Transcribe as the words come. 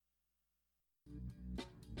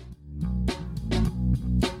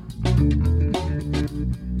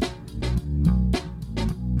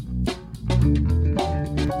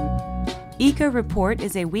ECO Report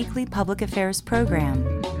is a weekly public affairs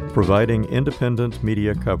program providing independent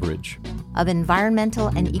media coverage of environmental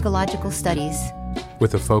and ecological studies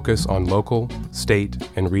with a focus on local, state,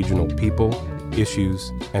 and regional people,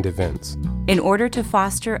 issues, and events in order to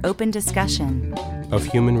foster open discussion of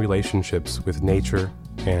human relationships with nature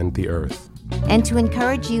and the earth, and to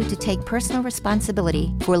encourage you to take personal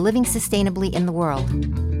responsibility for living sustainably in the world.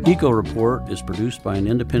 ECO Report is produced by an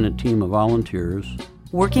independent team of volunteers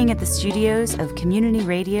working at the studios of Community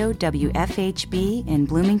Radio WFHB in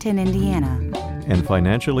Bloomington, Indiana, and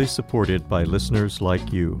financially supported by listeners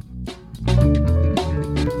like you.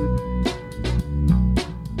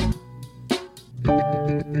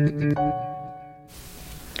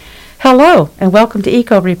 Hello, and welcome to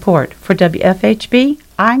ECO Report. For WFHB,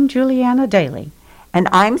 I'm Juliana Daly. And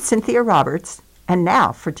I'm Cynthia Roberts. And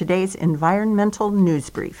now for today's environmental news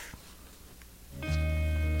brief.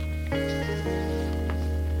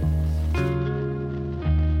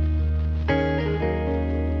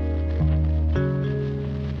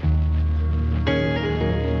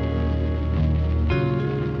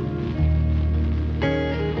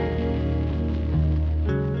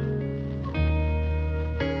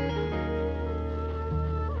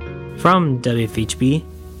 From WFHB,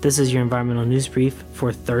 this is your environmental news brief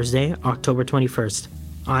for Thursday, October 21st.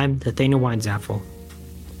 I'm Nathaniel Weinzapfel.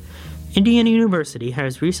 Indiana University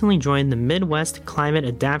has recently joined the Midwest Climate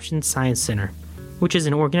Adaptation Science Center, which is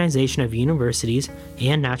an organization of universities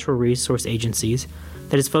and natural resource agencies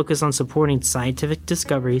that is focused on supporting scientific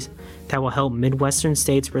discoveries that will help Midwestern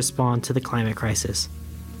states respond to the climate crisis.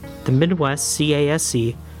 The Midwest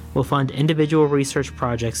CASC will fund individual research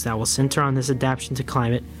projects that will center on this adaptation to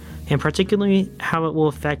climate and particularly how it will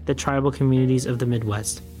affect the tribal communities of the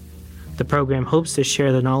Midwest. The program hopes to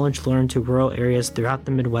share the knowledge learned to rural areas throughout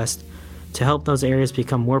the Midwest to help those areas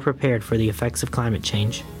become more prepared for the effects of climate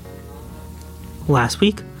change. Last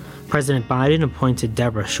week, President Biden appointed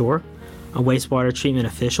Deborah Shore, a wastewater treatment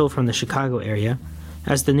official from the Chicago area,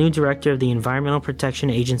 as the new director of the Environmental Protection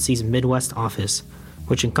Agency's Midwest office,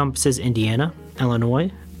 which encompasses Indiana,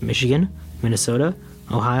 Illinois, Michigan, Minnesota,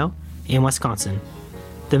 Ohio, and Wisconsin.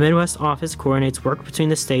 The Midwest office coordinates work between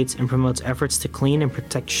the states and promotes efforts to clean and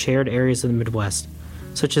protect shared areas of the Midwest,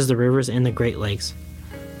 such as the rivers and the Great Lakes.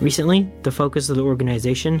 Recently, the focus of the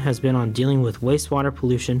organization has been on dealing with wastewater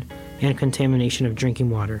pollution and contamination of drinking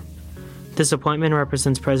water. This appointment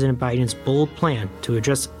represents President Biden's bold plan to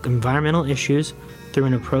address environmental issues through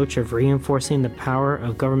an approach of reinforcing the power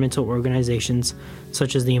of governmental organizations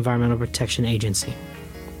such as the Environmental Protection Agency.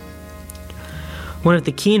 One of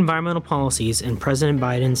the key environmental policies in President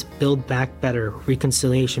Biden's Build Back Better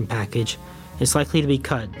reconciliation package is likely to be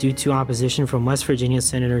cut due to opposition from West Virginia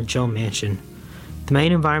Senator Joe Manchin. The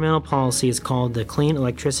main environmental policy is called the Clean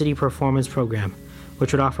Electricity Performance Program,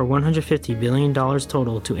 which would offer $150 billion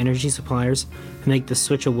total to energy suppliers and make the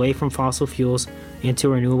switch away from fossil fuels into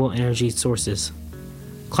renewable energy sources.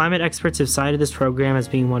 Climate experts have cited this program as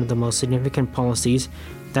being one of the most significant policies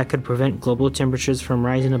that could prevent global temperatures from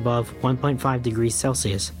rising above 1.5 degrees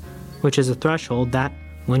Celsius, which is a threshold that,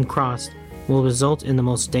 when crossed, will result in the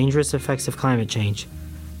most dangerous effects of climate change.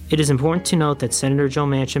 It is important to note that Senator Joe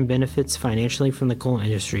Manchin benefits financially from the coal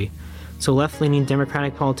industry, so left-leaning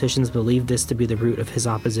Democratic politicians believe this to be the root of his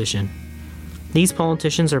opposition. These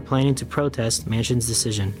politicians are planning to protest Manchin's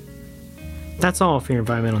decision. That's all for your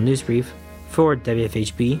environmental news brief. For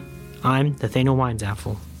WFHB, I'm Nathaniel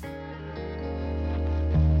Weinzapfel.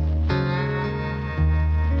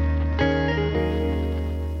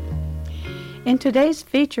 In today's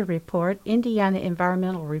feature report, Indiana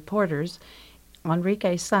environmental reporters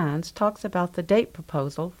Enrique Sanz talks about the date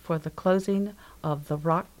proposal for the closing of the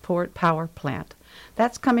Rockport Power Plant.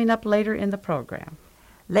 That's coming up later in the program.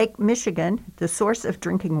 Lake Michigan, the source of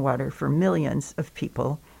drinking water for millions of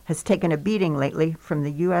people, has taken a beating lately from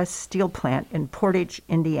the U.S. Steel plant in Portage,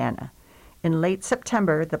 Indiana. In late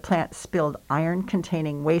September, the plant spilled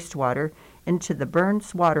iron-containing wastewater into the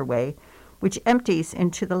Burns Waterway, which empties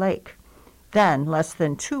into the lake. Then, less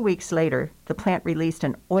than 2 weeks later, the plant released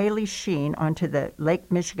an oily sheen onto the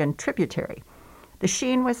Lake Michigan tributary. The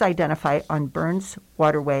sheen was identified on Burns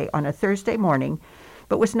Waterway on a Thursday morning,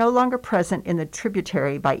 but was no longer present in the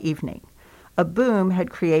tributary by evening. A boom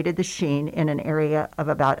had created the sheen in an area of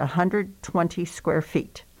about 120 square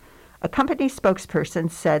feet. A company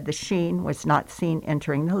spokesperson said the sheen was not seen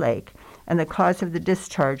entering the lake, and the cause of the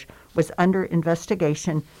discharge was under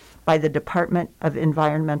investigation by the Department of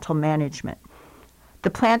Environmental Management.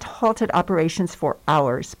 The plant halted operations for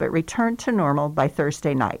hours, but returned to normal by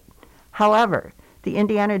Thursday night. However, the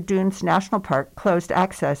Indiana Dunes National Park closed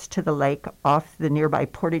access to the lake off the nearby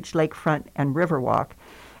Portage Lakefront and Riverwalk,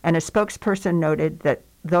 and a spokesperson noted that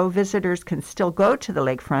though visitors can still go to the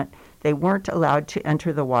lakefront, they weren't allowed to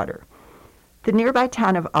enter the water. The nearby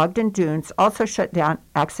town of Ogden Dunes also shut down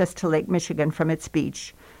access to Lake Michigan from its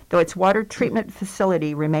beach, though its water treatment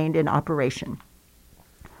facility remained in operation.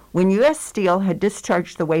 When U.S. Steel had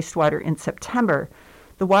discharged the wastewater in September,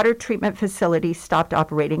 the water treatment facility stopped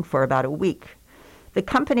operating for about a week. The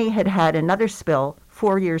company had had another spill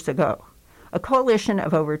 4 years ago. A coalition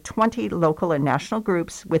of over 20 local and national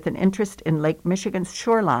groups with an interest in Lake Michigan's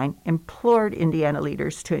shoreline implored Indiana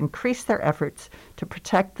leaders to increase their efforts to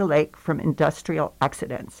protect the lake from industrial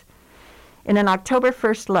accidents. In an October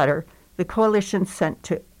 1st letter, the coalition sent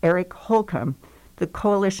to Eric Holcomb, the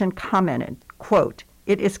coalition commented, quote,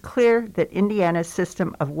 "It is clear that Indiana's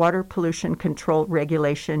system of water pollution control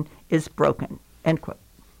regulation is broken," end quote.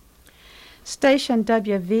 Station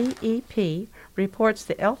WVEP reports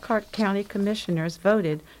the Elkhart County Commissioners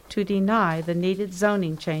voted to deny the needed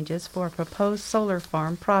zoning changes for a proposed solar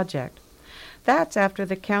farm project. That's after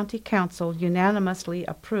the County Council unanimously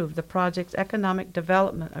approved the project's economic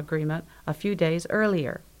development agreement a few days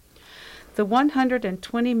earlier. The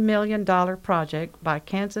 $120 million project by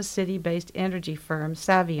Kansas City-based energy firm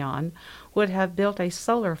Savion would have built a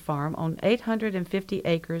solar farm on 850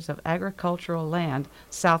 acres of agricultural land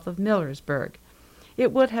south of Millersburg.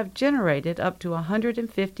 It would have generated up to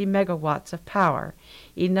 150 megawatts of power,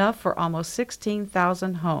 enough for almost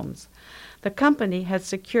 16,000 homes. The company had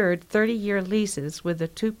secured 30-year leases with the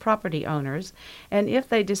two property owners, and if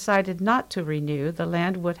they decided not to renew, the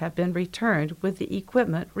land would have been returned with the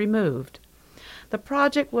equipment removed. The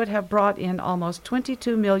project would have brought in almost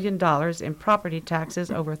 $22 million in property taxes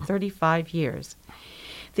over 35 years.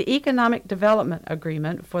 The economic development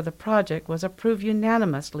agreement for the project was approved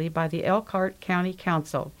unanimously by the Elkhart County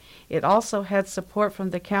Council. It also had support from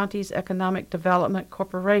the county's Economic Development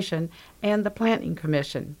Corporation and the Planning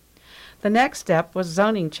Commission. The next step was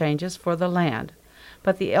zoning changes for the land,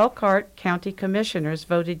 but the Elkhart County Commissioners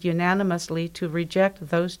voted unanimously to reject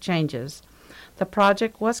those changes. The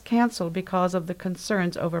project was canceled because of the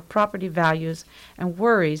concerns over property values and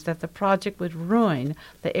worries that the project would ruin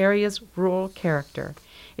the area's rural character.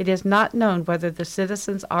 It is not known whether the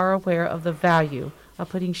citizens are aware of the value of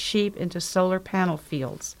putting sheep into solar panel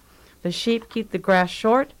fields. The sheep keep the grass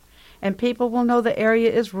short, and people will know the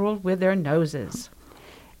area is ruled with their noses.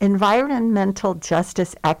 Environmental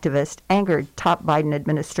justice activists angered top Biden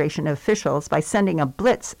administration officials by sending a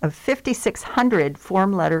blitz of 5,600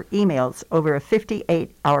 form letter emails over a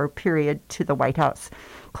 58-hour period to the White House,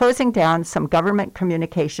 closing down some government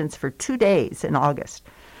communications for 2 days in August.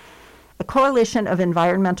 A coalition of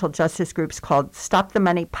environmental justice groups called Stop the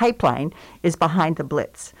Money Pipeline is behind the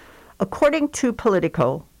blitz. According to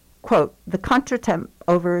Politico, quote, "The contretemps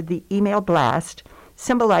over the email blast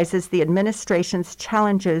symbolizes the administration's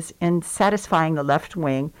challenges in satisfying the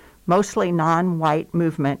left-wing, mostly non-white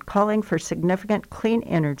movement calling for significant clean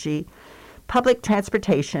energy, public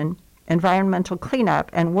transportation, environmental cleanup,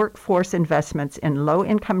 and workforce investments in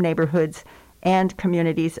low-income neighborhoods and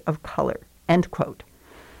communities of color," end quote.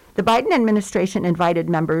 The Biden administration invited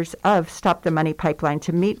members of Stop the Money Pipeline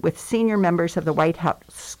to meet with senior members of the White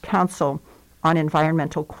House Council on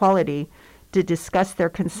Environmental Quality to discuss their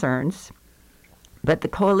concerns, but the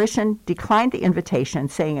coalition declined the invitation,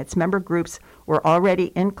 saying its member groups were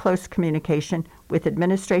already in close communication with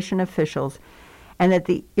administration officials and that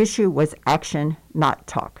the issue was action, not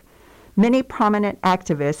talk. Many prominent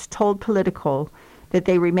activists told Politico that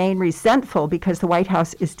they remain resentful because the White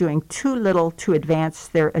House is doing too little to advance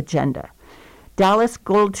their agenda. Dallas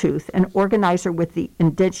Goldtooth, an organizer with the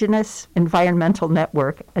Indigenous Environmental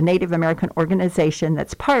Network, a Native American organization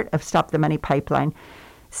that's part of Stop the Money Pipeline,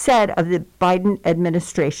 said of the Biden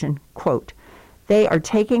administration, quote, "They are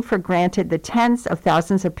taking for granted the tens of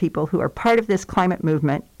thousands of people who are part of this climate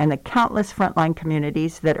movement and the countless frontline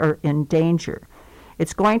communities that are in danger.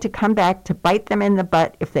 It's going to come back to bite them in the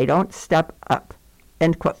butt if they don't step up,"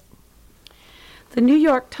 end quote. The New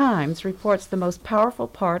York Times reports the most powerful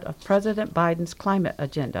part of President Biden's climate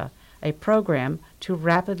agenda, a program to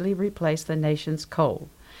rapidly replace the nation's coal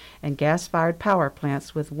and gas-fired power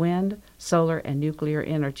plants with wind, solar, and nuclear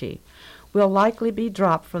energy, will likely be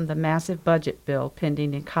dropped from the massive budget bill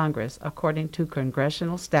pending in Congress, according to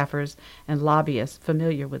congressional staffers and lobbyists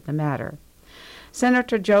familiar with the matter.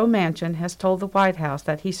 Senator Joe Manchin has told the White House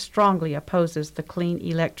that he strongly opposes the clean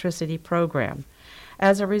electricity program.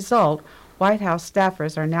 As a result, White House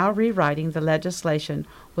staffers are now rewriting the legislation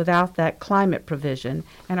without that climate provision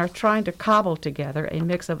and are trying to cobble together a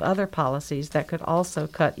mix of other policies that could also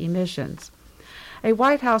cut emissions. A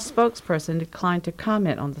White House spokesperson declined to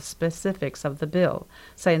comment on the specifics of the bill,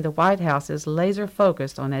 saying the White House is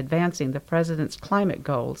laser-focused on advancing the president's climate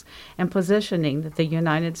goals and positioning the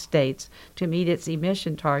United States to meet its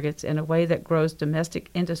emission targets in a way that grows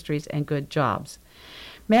domestic industries and good jobs.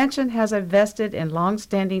 Manchin has a vested and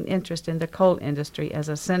long-standing interest in the coal industry as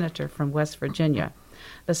a senator from West Virginia.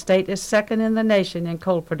 The state is second in the nation in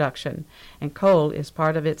coal production, and coal is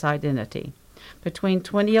part of its identity. Between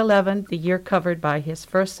 2011, the year covered by his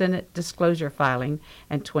first Senate disclosure filing,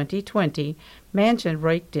 and 2020, Manchin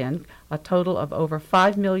raked in a total of over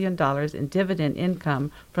 $5 million in dividend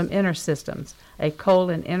income from InterSystems, a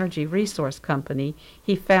coal and energy resource company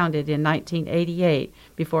he founded in 1988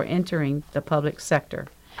 before entering the public sector.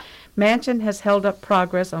 Manchin has held up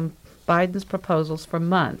progress on Biden's proposals for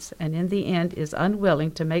months and in the end is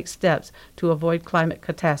unwilling to make steps to avoid climate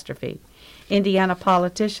catastrophe. Indiana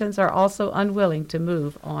politicians are also unwilling to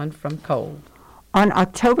move on from coal. On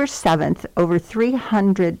October 7th, over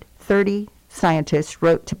 330 scientists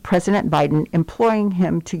wrote to President Biden imploring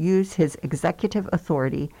him to use his executive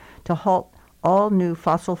authority to halt all new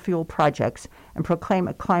fossil fuel projects and proclaim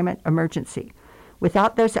a climate emergency.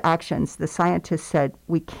 Without those actions, the scientists said,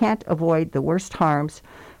 we can't avoid the worst harms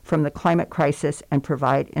from the climate crisis and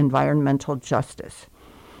provide environmental justice.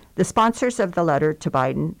 The sponsors of the letter to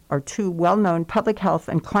Biden are two well-known public health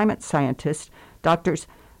and climate scientists, Drs.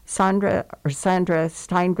 Sandra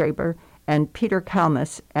Steingraber and Peter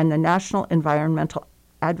Kalmus, and the National Environmental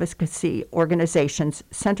Advocacy Organization's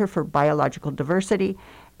Center for Biological Diversity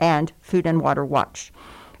and Food and Water Watch.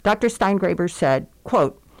 Dr. Steingraber said,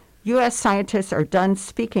 quote, U.S. scientists are done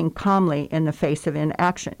speaking calmly in the face of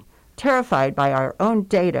inaction. Terrified by our own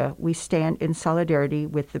data, we stand in solidarity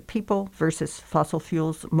with the People versus Fossil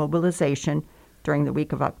Fuels mobilization during the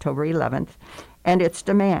week of October 11th and its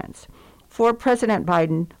demands. For President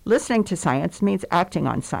Biden, listening to science means acting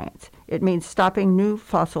on science. It means stopping new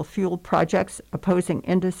fossil fuel projects, opposing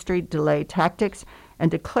industry delay tactics, and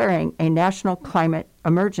declaring a national climate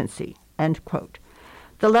emergency, end quote.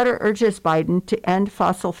 The letter urges Biden to end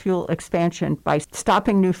fossil fuel expansion by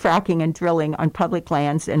stopping new fracking and drilling on public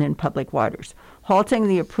lands and in public waters, halting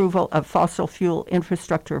the approval of fossil fuel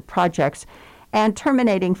infrastructure projects, and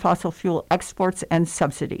terminating fossil fuel exports and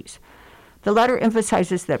subsidies. The letter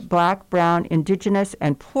emphasizes that Black, Brown, Indigenous,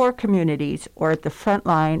 and poor communities are at the front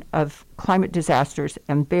line of climate disasters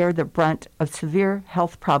and bear the brunt of severe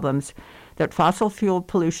health problems that fossil fuel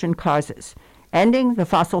pollution causes. Ending the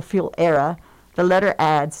fossil fuel era, the letter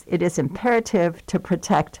adds, it is imperative to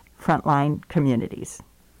protect frontline communities.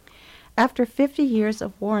 After 50 years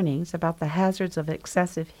of warnings about the hazards of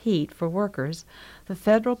excessive heat for workers, the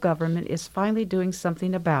federal government is finally doing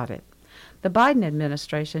something about it. The Biden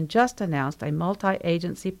administration just announced a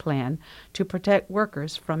multi-agency plan to protect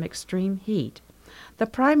workers from extreme heat. The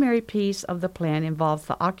primary piece of the plan involves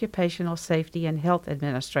the Occupational Safety and Health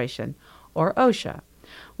Administration, or OSHA,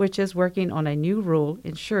 which is working on a new rule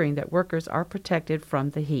ensuring that workers are protected from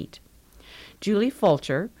the heat. Julie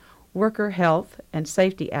Fulcher, worker health and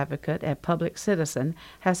safety advocate at Public Citizen,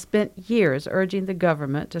 has spent years urging the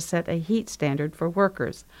government to set a heat standard for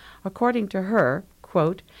workers. According to her,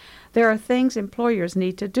 quote, there are things employers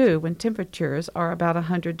need to do when temperatures are about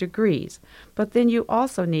 100 degrees, but then you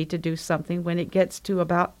also need to do something when it gets to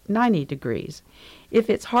about 90 degrees. If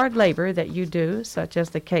it's hard labor that you do, such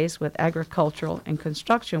as the case with agricultural and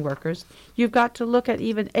construction workers, you've got to look at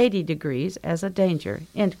even 80 degrees as a danger,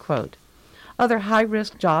 end quote. Other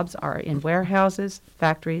high-risk jobs are in warehouses,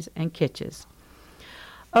 factories, and kitchens.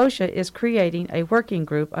 OSHA is creating a working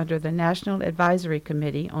group under the National Advisory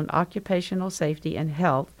Committee on Occupational Safety and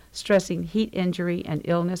Health, stressing heat injury and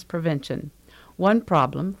illness prevention. One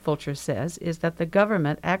problem, Fulcher says, is that the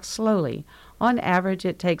government acts slowly. On average,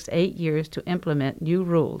 it takes 8 years to implement new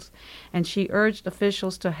rules, and she urged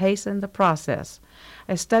officials to hasten the process.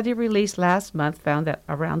 A study released last month found that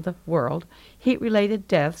around the world, heat-related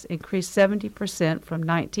deaths increased 70% from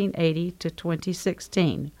 1980 to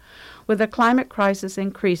 2016. With the climate crisis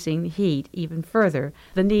increasing heat even further,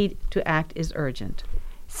 the need to act is urgent.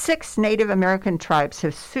 6 Native American tribes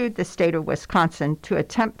have sued the state of Wisconsin to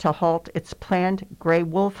attempt to halt its planned gray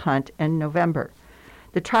wolf hunt in November.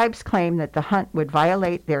 The tribes claim that the hunt would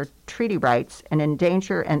violate their treaty rights and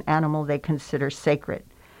endanger an animal they consider sacred.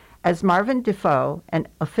 As Marvin Defoe, an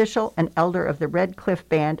official and elder of the Red Cliff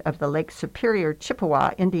Band of the Lake Superior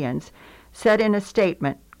Chippewa Indians, said in a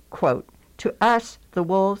statement, quote, to us, the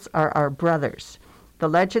wolves are our brothers. The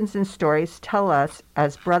legends and stories tell us,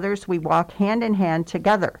 as brothers, we walk hand in hand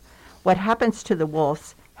together. What happens to the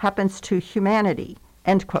wolves happens to humanity,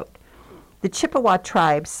 end quote. The Chippewa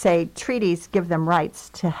tribes say treaties give them rights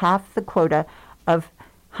to half the quota of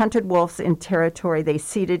hunted wolves in territory they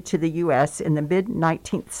ceded to the U.S. in the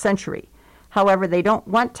mid-19th century. However, they don't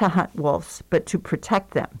want to hunt wolves, but to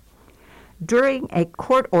protect them. During a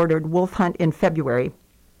court-ordered wolf hunt in February,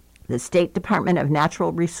 the State Department of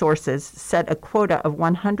Natural Resources set a quota of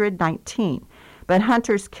 119, but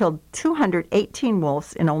hunters killed 218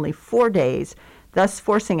 wolves in only 4 days, thus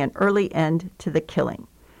forcing an early end to the killing.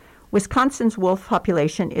 Wisconsin's wolf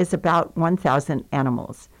population is about 1,000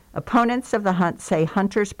 animals. Opponents of the hunt say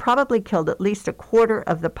hunters probably killed at least a quarter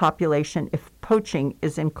of the population if poaching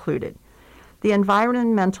is included. The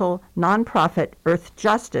environmental nonprofit Earth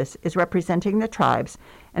Justice is representing the tribes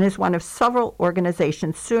and is one of several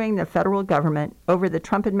organizations suing the federal government over the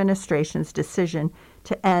Trump administration's decision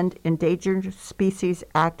to end Endangered Species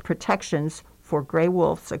Act protections for gray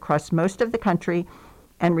wolves across most of the country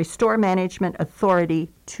and restore management authority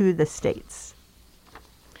to the states.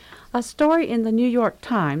 A story in the New York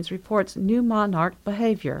Times reports new monarch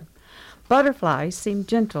behavior. Butterflies seem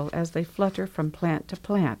gentle as they flutter from plant to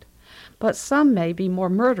plant, but some may be more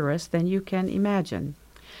murderous than you can imagine.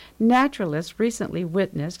 Naturalists recently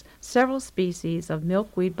witnessed several species of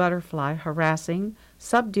milkweed butterfly harassing,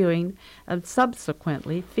 subduing, and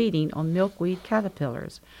subsequently feeding on milkweed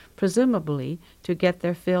caterpillars, presumably to get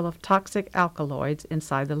their fill of toxic alkaloids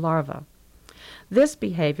inside the larva. This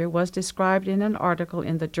behavior was described in an article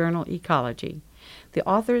in the journal Ecology. The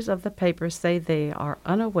authors of the paper say they are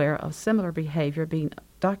unaware of similar behavior being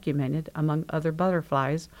documented among other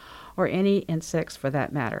butterflies, or any insects for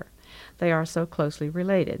that matter. They are so closely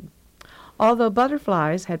related. Although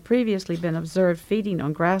butterflies had previously been observed feeding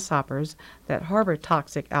on grasshoppers that harbor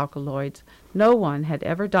toxic alkaloids, no one had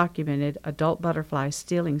ever documented adult butterflies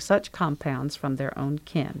stealing such compounds from their own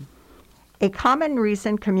kin. A common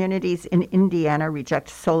reason communities in Indiana reject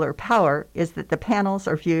solar power is that the panels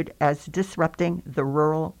are viewed as disrupting the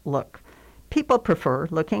rural look. People prefer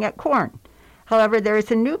looking at corn. However, there is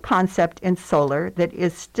a new concept in solar that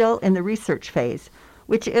is still in the research phase,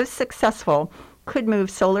 which, if successful, could move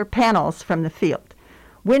solar panels from the field.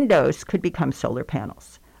 Windows could become solar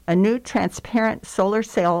panels. A new transparent solar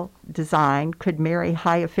cell design could marry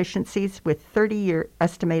high efficiencies with 30-year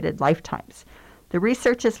estimated lifetimes. The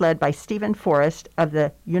research is led by Stephen Forrest of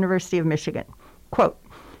the University of Michigan. Quote,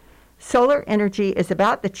 "Solar energy is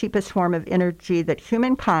about the cheapest form of energy that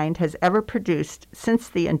humankind has ever produced since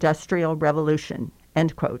the Industrial Revolution,"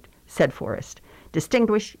 end quote, said Forrest,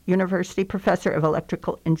 distinguished university professor of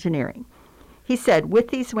electrical engineering. He said, "With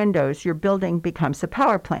these windows, your building becomes a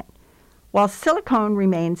power plant." While silicone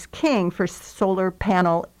remains king for solar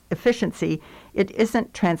panel efficiency, it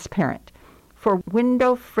isn't transparent. For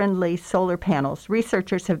window-friendly solar panels,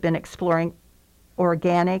 researchers have been exploring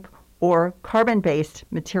organic or carbon-based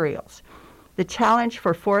materials. The challenge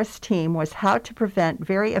for Forrest's team was how to prevent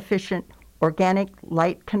very efficient organic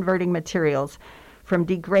light-converting materials from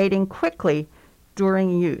degrading quickly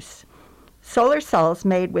during use. Solar cells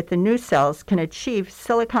made with the new cells can achieve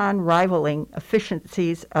silicon rivaling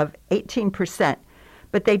efficiencies of 18%,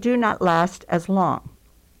 but they do not last as long.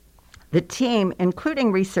 The team,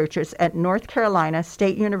 including researchers at North Carolina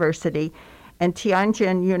State University and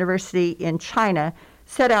Tianjin University in China,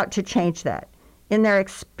 set out to change that. In their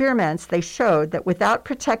experiments, they showed that without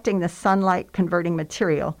protecting the sunlight-converting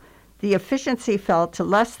material, the efficiency fell to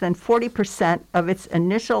less than 40% of its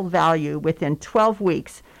initial value within 12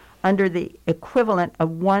 weeks under the equivalent of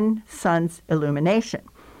one sun's illumination.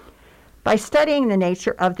 By studying the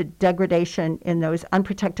nature of the degradation in those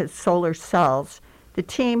unprotected solar cells, the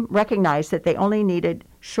team recognized that they only needed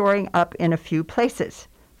shoring up in a few places.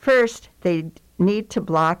 First, they need to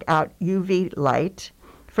block out UV light.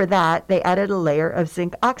 For that, they added a layer of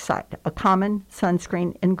zinc oxide, a common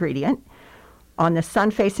sunscreen ingredient, on the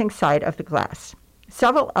sun-facing side of the glass.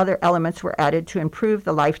 Several other elements were added to improve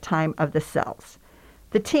the lifetime of the cells.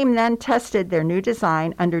 The team then tested their new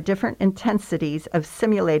design under different intensities of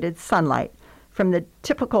simulated sunlight, from the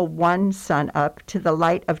typical one sun up to the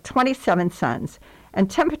light of 27 suns, and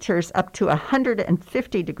temperatures up to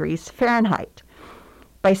 150 degrees Fahrenheit.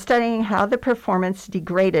 By studying how the performance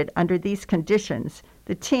degraded under these conditions,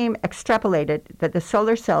 the team extrapolated that the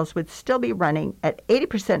solar cells would still be running at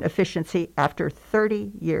 80% efficiency after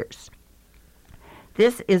 30 years.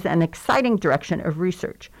 This is an exciting direction of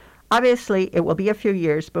research. Obviously, it will be a few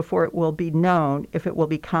years before it will be known if it will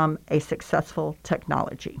become a successful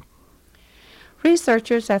technology.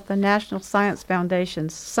 Researchers at the National Science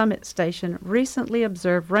Foundation's Summit Station recently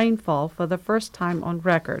observed rainfall for the first time on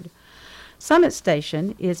record. Summit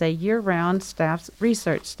Station is a year-round staff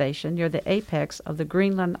research station near the apex of the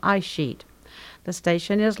Greenland ice sheet. The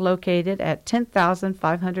station is located at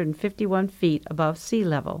 10,551 feet above sea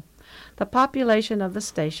level. The population of the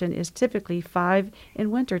station is typically 5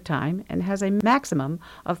 in wintertime and has a maximum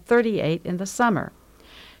of 38 in the summer.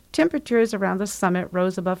 Temperatures around the summit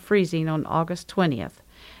rose above freezing on August 20th,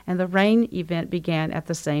 and the rain event began at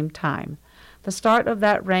the same time. The start of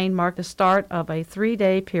that rain marked the start of a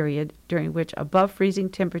 3-day period during which above freezing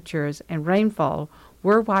temperatures and rainfall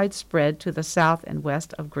were widespread to the south and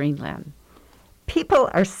west of Greenland. People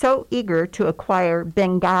are so eager to acquire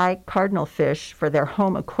Bengay cardinalfish for their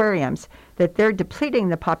home aquariums that they're depleting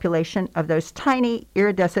the population of those tiny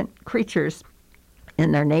iridescent creatures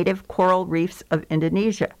in their native coral reefs of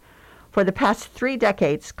Indonesia. For the past 3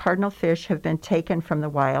 decades, cardinalfish have been taken from the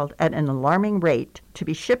wild at an alarming rate to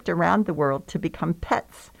be shipped around the world to become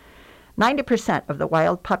pets. 90% of the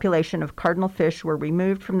wild population of cardinalfish were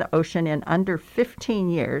removed from the ocean in under 15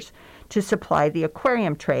 years to supply the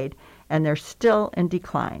aquarium trade, and they're still in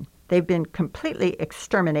decline. They've been completely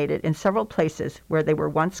exterminated in several places where they were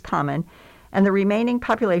once common, and the remaining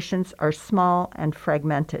populations are small and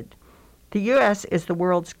fragmented. The U.S. is the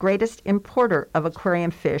world's greatest importer of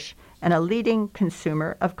aquarium fish and a leading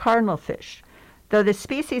consumer of cardinalfish. Though the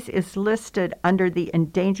species is listed under the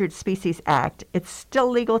Endangered Species Act, it's still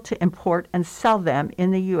legal to import and sell them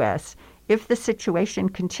in the U.S. If the situation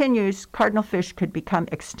continues, cardinalfish could become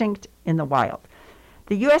extinct in the wild.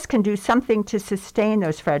 The U.S. can do something to sustain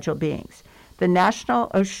those fragile beings. The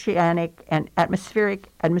National Oceanic and Atmospheric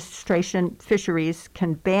Administration Fisheries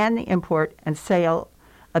can ban the import and sale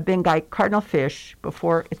of Bengay cardinalfish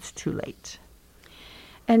before it's too late.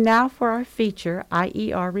 And now for our feature,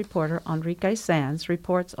 IER reporter Enrique Sanz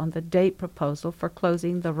reports on the date proposal for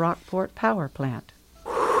closing the Rockport Power Plant.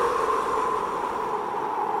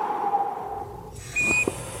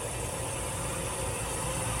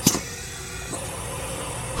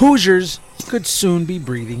 Hoosiers could soon be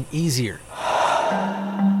breathing easier.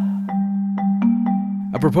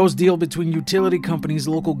 A proposed deal between utility companies,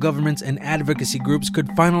 local governments, and advocacy groups could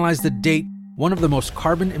finalize the date one of the most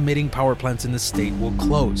carbon-emitting power plants in the state will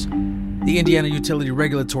close. The Indiana Utility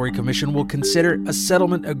Regulatory Commission will consider a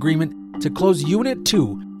settlement agreement to close Unit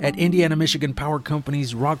 2 at Indiana-Michigan Power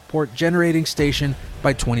Company's Rockport Generating Station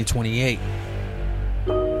by 2028.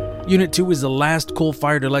 Unit 2 is the last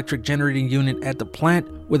coal-fired electric generating unit at the plant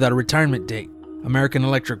without a retirement date. American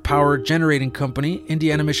Electric Power Generating Company,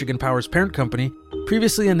 Indiana-Michigan Power's parent company,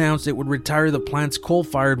 previously announced it would retire the plant's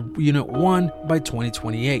coal-fired Unit 1 by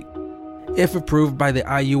 2028. If approved by the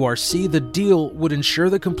IURC, the deal would ensure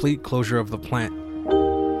the complete closure of the plant.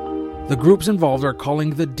 The groups involved are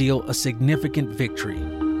calling the deal a significant victory.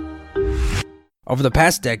 Over the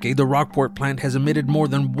past decade, the Rockport plant has emitted more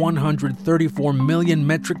than 134 million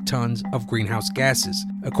metric tons of greenhouse gases.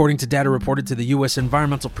 According to data reported to the U.S.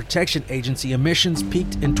 Environmental Protection Agency, emissions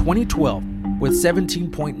peaked in 2012 with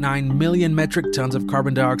 17.9 million metric tons of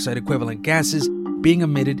carbon dioxide equivalent gases being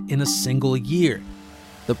emitted in a single year.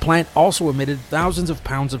 The plant also emitted thousands of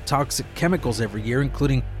pounds of toxic chemicals every year,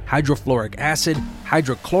 including hydrofluoric acid,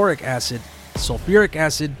 hydrochloric acid, sulfuric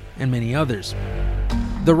acid, and many others.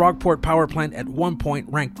 The Rockport Power Plant at one point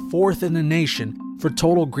ranked 4th in the nation for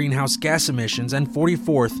total greenhouse gas emissions and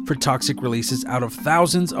 44th for toxic releases out of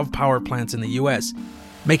thousands of power plants in the U.S.,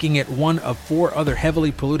 making it one of 4 other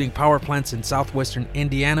heavily polluting power plants in southwestern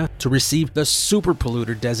Indiana to receive the super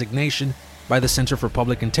polluter designation by the Center for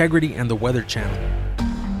Public Integrity and the Weather Channel.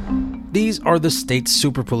 These are the state's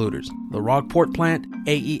super polluters: the Rockport Plant,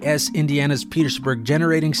 AES Indiana's Petersburg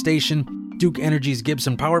Generating Station, Duke Energy's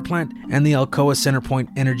Gibson Power Plant, and the Alcoa Centerpoint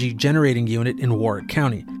Energy Generating Unit in Warwick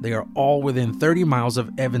County. They are all within 30 miles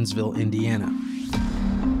of Evansville, Indiana.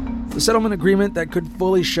 The settlement agreement that could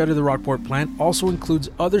fully shutter the Rockport plant also includes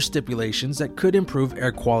other stipulations that could improve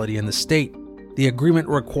air quality in the state. The agreement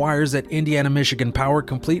requires that Indiana-Michigan Power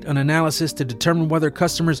complete an analysis to determine whether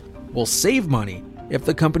customers will save money if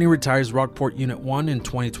the company retires Rockport Unit 1 in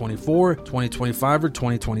 2024, 2025, or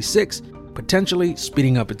 2026, potentially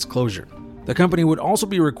speeding up its closure. The company would also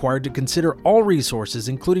be required to consider all resources,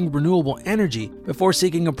 including renewable energy, before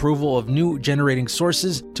seeking approval of new generating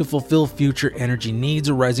sources to fulfill future energy needs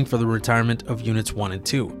arising from the retirement of Units 1 and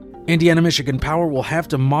 2. Indiana-Michigan Power will have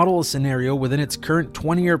to model a scenario within its current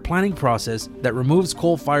 20-year planning process that removes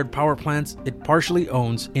coal-fired power plants it partially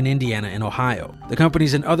owns in Indiana and Ohio. The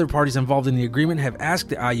companies and other parties involved in the agreement have asked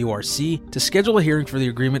the IURC to schedule a hearing for the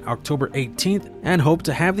agreement October 18th and hope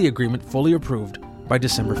to have the agreement fully approved by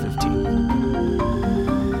December 15th.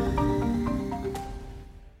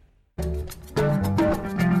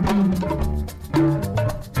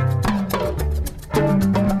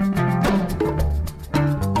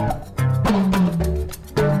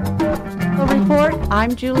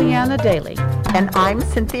 I'm Juliana Daly. And I'm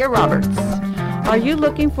Cynthia Roberts. Are you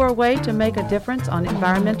looking for a way to make a difference on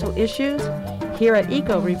environmental issues? Here at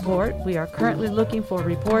Eco Report, we are currently looking for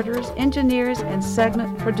reporters, engineers, and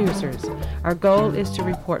segment producers. Our goal is to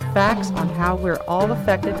report facts on how we're all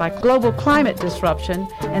affected by global climate disruption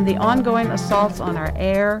and the ongoing assaults on our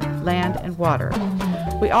air, land, and water.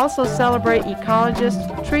 We also celebrate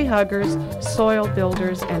ecologists, tree huggers, soil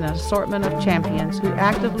builders, and an assortment of champions who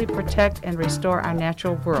actively protect and restore our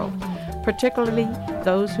natural world, particularly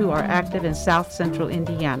those who are active in South Central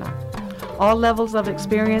Indiana. All levels of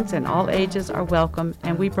experience and all ages are welcome,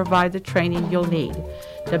 and we provide the training you'll need.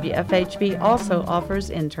 WFHB also offers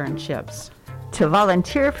internships. To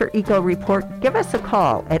volunteer for Eco Report, give us a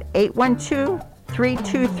call at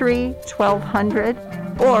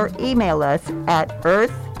 812-323-1200 or email us at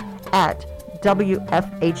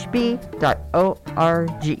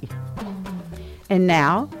earth@wfhb.org. And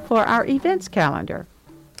now for our events calendar.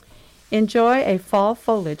 Enjoy a fall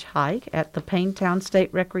foliage hike at the Paintown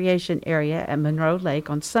State Recreation Area at Monroe Lake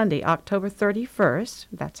on Sunday, October 31st,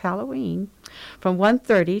 that's Halloween, from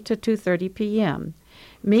 1:30 to 2:30 p.m.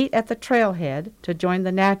 Meet at the trailhead to join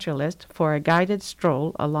the naturalist for a guided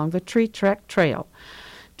stroll along the Tree Trek Trail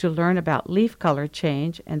to learn about leaf color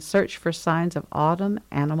change and search for signs of autumn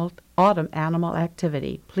animal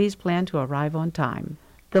activity. Please plan to arrive on time.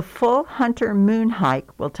 The full Hunter Moon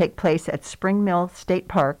Hike will take place at Spring Mill State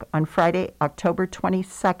Park on Friday, October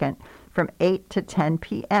 22nd from 8 to 10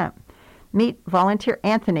 p.m. Meet volunteer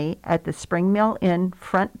Anthony at the Spring Mill Inn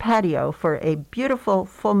front patio for a beautiful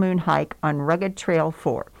full moon hike on Rugged Trail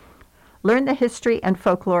 4. Learn the history and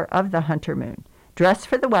folklore of the Hunter Moon. Dress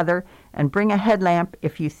for the weather and bring a headlamp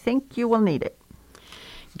if you think you will need it.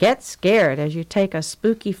 Get scared as you take a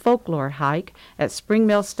spooky folklore hike at Spring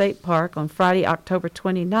Mill State Park on Friday, October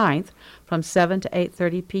 29th from 7 to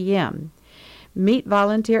 8:30 p.m. Meet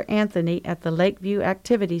volunteer Anthony at the Lakeview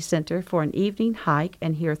Activity Center for an evening hike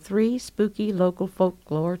and hear 3 spooky local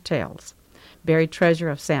folklore tales: Buried Treasure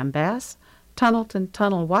of Sam Bass, Tunnelton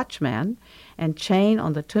Tunnel Watchman, and Chain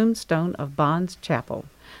on the Tombstone of Bonds Chapel.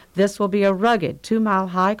 This will be a rugged 2-mile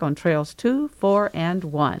hike on trails 2, 4, and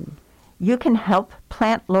 1. You can help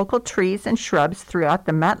plant local trees and shrubs throughout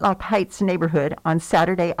the Matlock Heights neighborhood on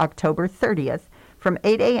Saturday, October 30th from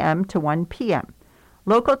 8 a.m. to 1 p.m.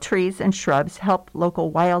 Local trees and shrubs help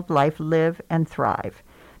local wildlife live and thrive.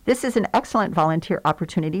 This is an excellent volunteer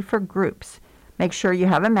opportunity for groups. Make sure you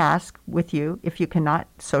have a mask with you if you cannot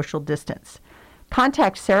social distance.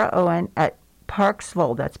 Contact Sarah Owen at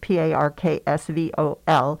Parksvol, that's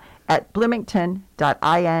Parksvol, at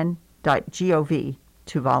bloomington.in.gov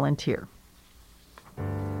to volunteer.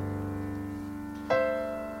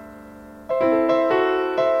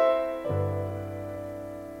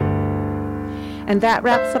 And that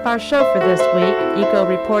wraps up our show for this week. Eco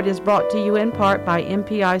Report is brought to you in part by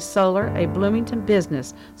MPI Solar, a Bloomington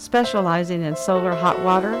business specializing in solar hot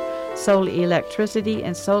water, solar electricity,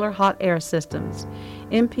 and solar hot air systems.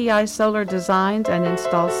 MPI Solar designs and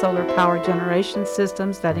installs solar power generation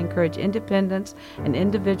systems that encourage independence and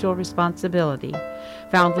individual responsibility.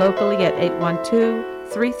 Found locally at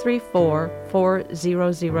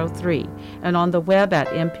 812-334-4003 and on the web at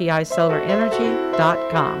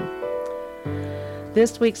mpisolarenergy.com.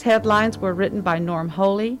 This week's headlines were written by Norm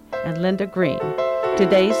Holy and Linda Green.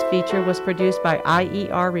 Today's feature was produced by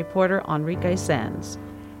IER reporter Enrique Sanz.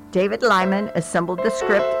 David Lyman assembled the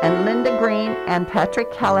script, and Linda Green and Patrick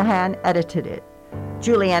Callahan edited it.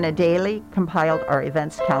 Juliana Daly compiled our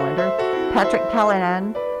events calendar. Patrick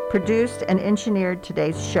Callahan produced and engineered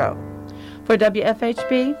today's show. For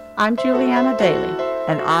WFHB, I'm Juliana Daly.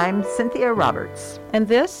 And I'm Cynthia Roberts. And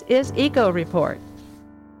this is Eco Report.